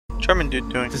German dude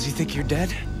doing? Does he think you're dead?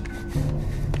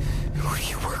 Who do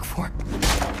you work for?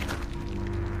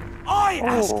 I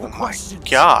ask Oh the my questions.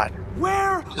 god.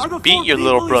 Where Just are the beat four your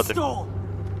little people he brother. stole?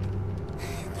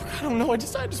 I don't know. I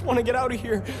just want to get out of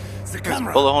here. The There's a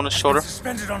camera bullet hole in his has shoulder. been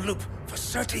suspended on loop for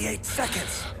 38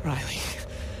 seconds. Riley.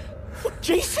 What,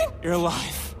 Jason? You're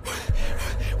alive.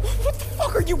 What the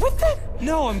fuck are you with that?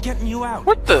 No, I'm getting you out.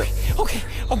 What the? Okay.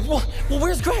 Well,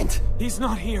 where's Grant? He's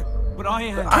not here, but I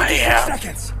am. I 26 am.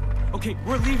 seconds. Okay,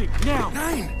 we're leaving now.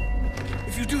 9.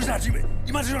 If you do that, you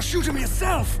might as well shoot him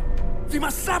yourself. We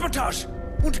must sabotage.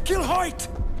 Want to kill Hoyt.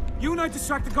 You and I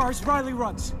distract the guards. Riley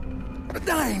runs. But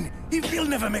 9. He'll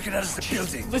never make it out of the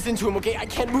building. Listen to him, okay? I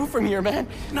can't move from here, man.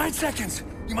 9 seconds.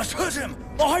 You must hurt him,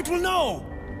 or Hoyt will know.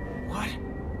 What?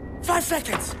 5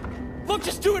 seconds. Look,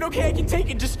 just do it, okay? I can take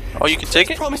it. Just. Oh, you can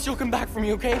take it? Promise you'll come back for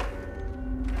me, okay?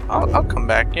 I'll come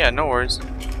back. Yeah, no worries.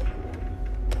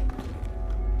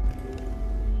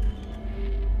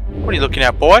 What are you looking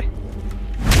at, boy?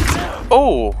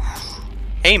 Oh,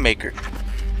 haymaker.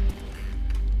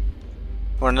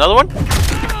 Want another one?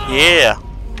 Yeah.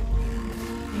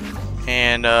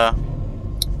 And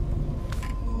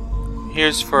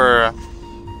here's for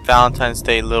Valentine's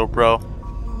Day, little bro.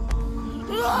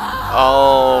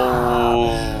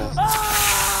 Oh.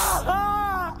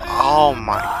 Oh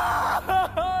my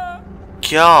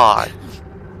god.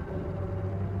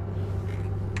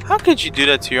 How could you do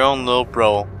that to your own little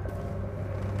bro?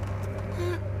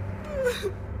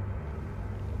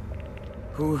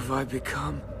 Who have I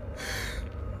become?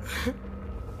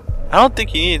 I don't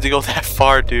think you needed to go that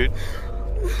far, dude.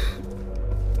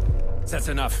 That's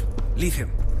enough. Leave him.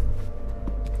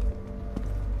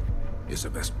 He's the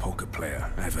best poker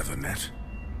player I've ever met.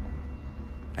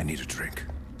 I need a drink.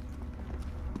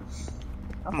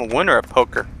 I'm a winner at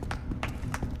poker.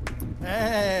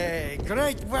 Hey,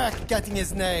 great work getting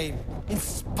his name.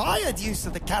 Inspired use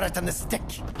of the carrot and the stick.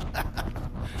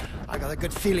 I got a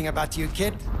good feeling about you,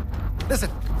 kid.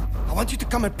 Listen, I want you to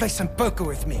come and play some poker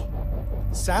with me.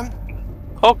 Sam,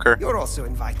 Poker? you're also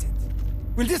invited.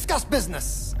 We'll discuss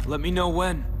business. Let me know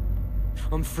when.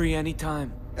 I'm free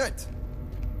anytime. Good.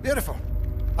 Beautiful.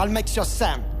 I'll make sure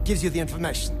Sam gives you the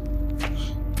information.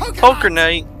 Poker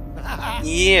night.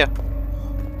 Yeah.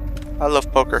 I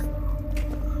love poker.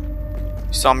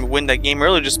 You saw me win that game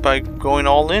earlier just by going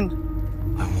all in.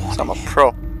 So I'm a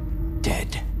pro.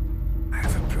 Dead. I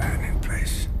have a plan in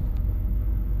place.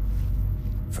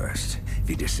 First,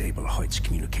 we disable Hoyt's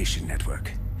communication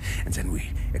network. And then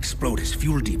we explode his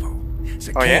fuel depot.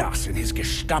 The chaos in his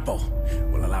Gestapo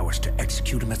will allow us to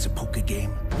execute him at the poker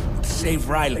game and save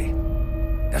Riley.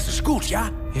 That's a scoot, yeah?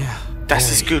 Yeah. Das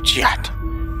ist gut, yet.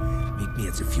 Meet me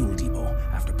at the fuel depot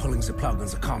after pulling the plug on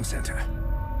the comm center.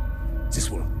 This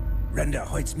will render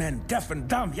Hoyt's men deaf and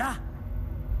dumb, yeah?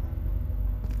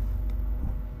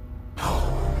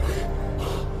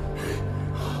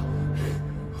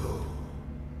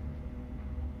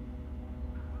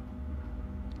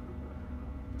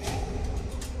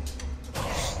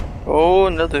 Oh,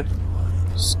 another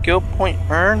skill point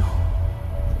earned.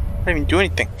 I didn't even do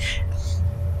anything.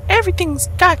 Everything's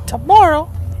got tomorrow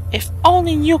if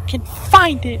only you can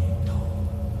find it.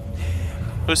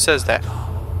 Who says that?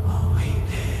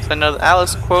 Is that another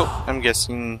Alice quote? I'm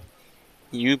guessing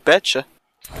you betcha.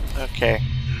 Okay.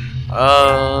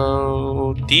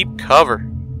 Oh, deep cover.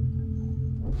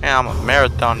 Yeah, I'm a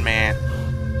marathon man.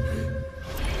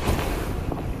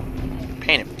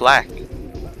 Painted black.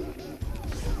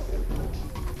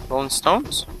 Rolling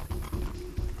Stones?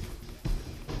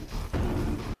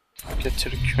 Get to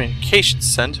the communication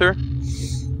center.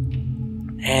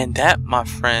 And that, my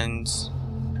friends,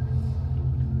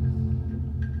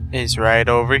 is right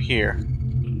over here.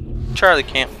 Charlie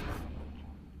Camp.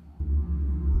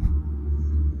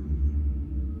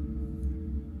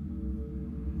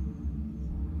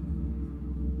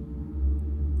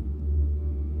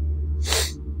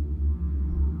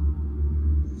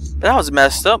 That was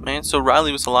messed up, man. So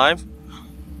Riley was alive.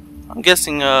 I'm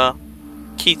guessing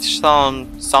Keith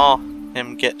saw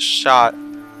him get shot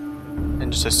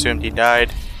and just assumed he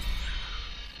died,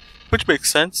 which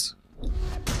makes sense.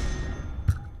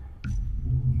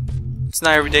 It's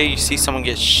not every day you see someone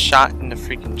get shot in the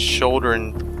freaking shoulder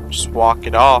and just walk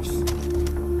it off.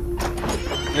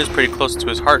 It was pretty close to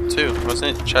his heart too,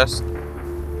 wasn't it?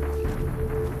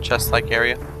 Chest-like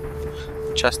area.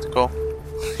 Chesticle.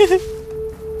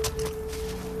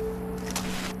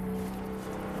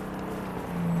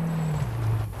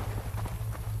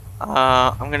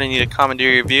 I'm gonna need a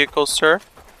commandeer your vehicle, sir.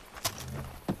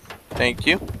 Thank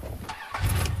you.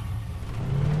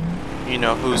 You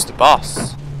know who's the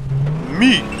boss.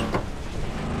 Me!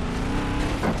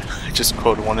 I just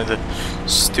quoted one of the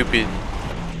stupid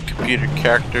computer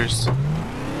characters.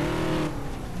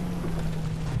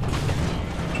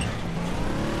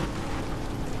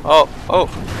 Oh, oh,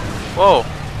 whoa.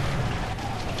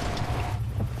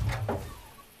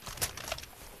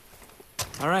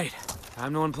 All right,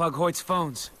 time to unplug Hoyt's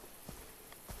phones.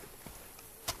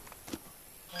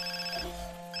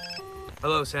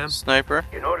 Hello, Sam. Sniper.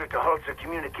 In order to halt the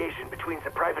communication between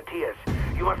the privateers,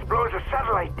 you must blow the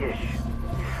satellite dish.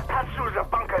 Pass through the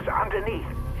bunkers underneath.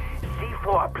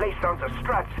 C4 placed on the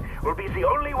struts will be the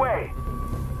only way.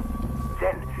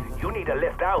 Then, you need a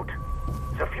lift out.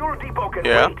 The fuel depot can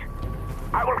wait.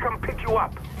 I will come pick you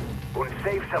up. And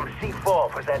save some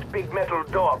C4 for that big metal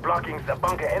door blocking the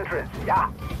bunker entrance, yeah?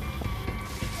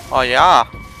 Oh, yeah.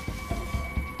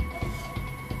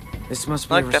 This must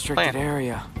be a restricted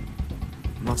area.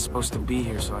 I'm not supposed to be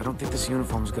here, so I don't think this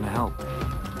uniform's gonna help.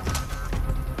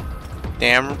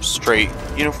 Damn straight.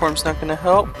 Uniform's not gonna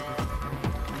help.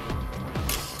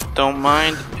 Don't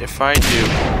mind if I do.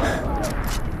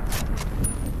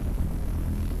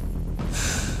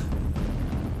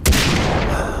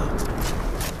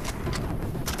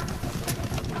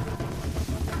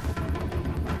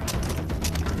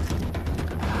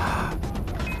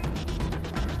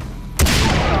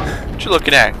 What you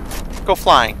looking at? Go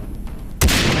flying.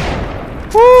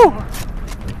 Woo!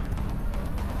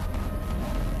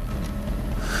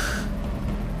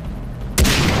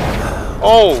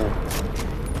 Oh!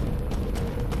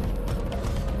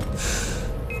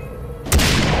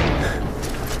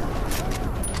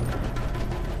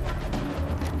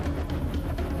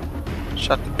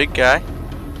 Shot the big guy.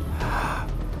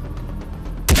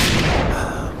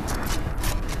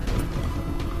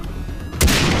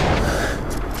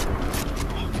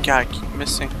 Oh, God, I keep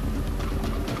missing.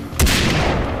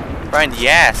 Brian,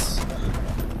 yes!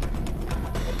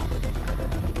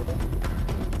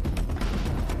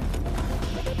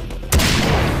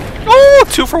 Oh,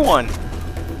 2 for 1.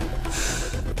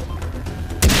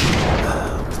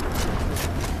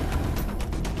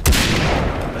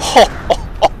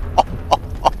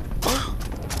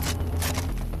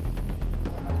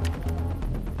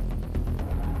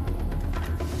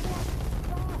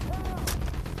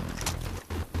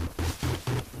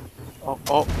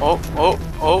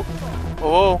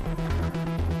 Oh.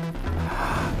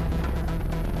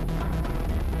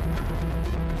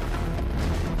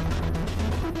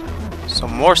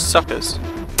 Some more suckers.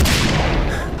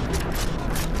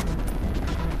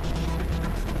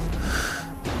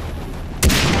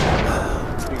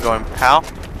 You going, pal?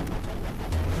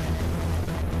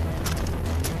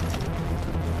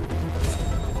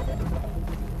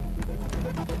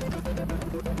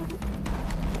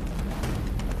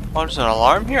 Oh, there's an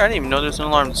alarm here? I didn't even know there's an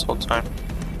alarm this whole time.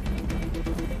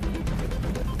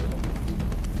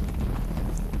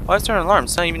 Why is there an alarm?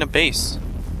 It's not even a base.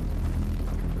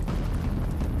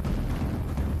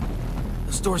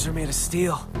 Those doors are made of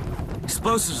steel.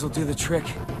 Explosives will do the trick.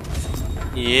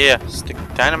 Yeah, stick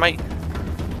dynamite.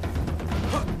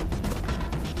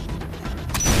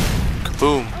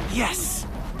 Kaboom. Yes!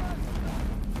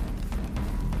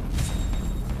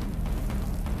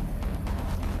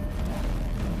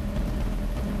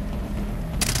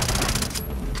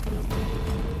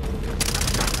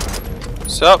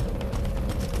 What's up?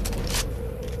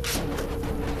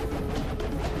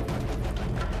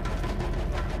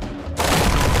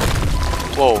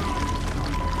 Whoa.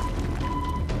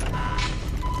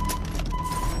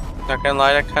 Not gonna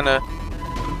lie, that kinda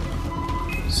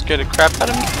scared the crap out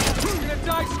of me.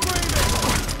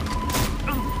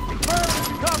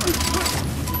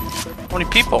 How many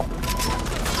people?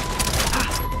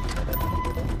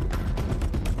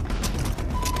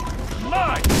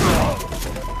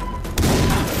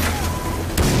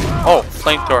 Oh,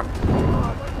 flamethrower.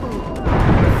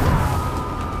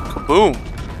 Kaboom.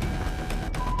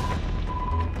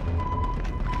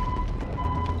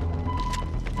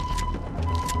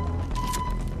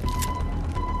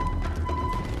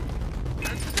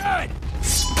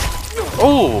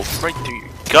 Oh, right through your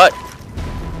gut.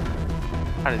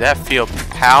 How did that feel,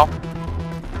 pal?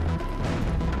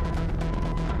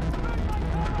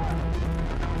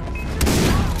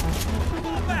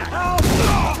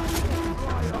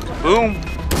 Boom.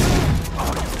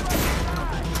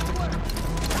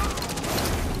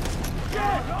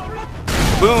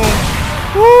 Boom.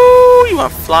 Woo! You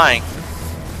went flying.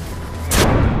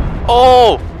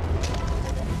 Oh!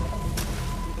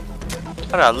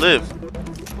 How did I live?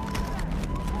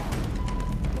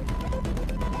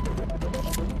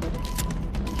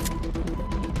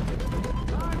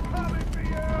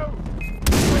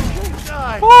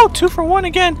 Oh, 2 for 1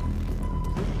 again.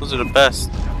 Those are the best.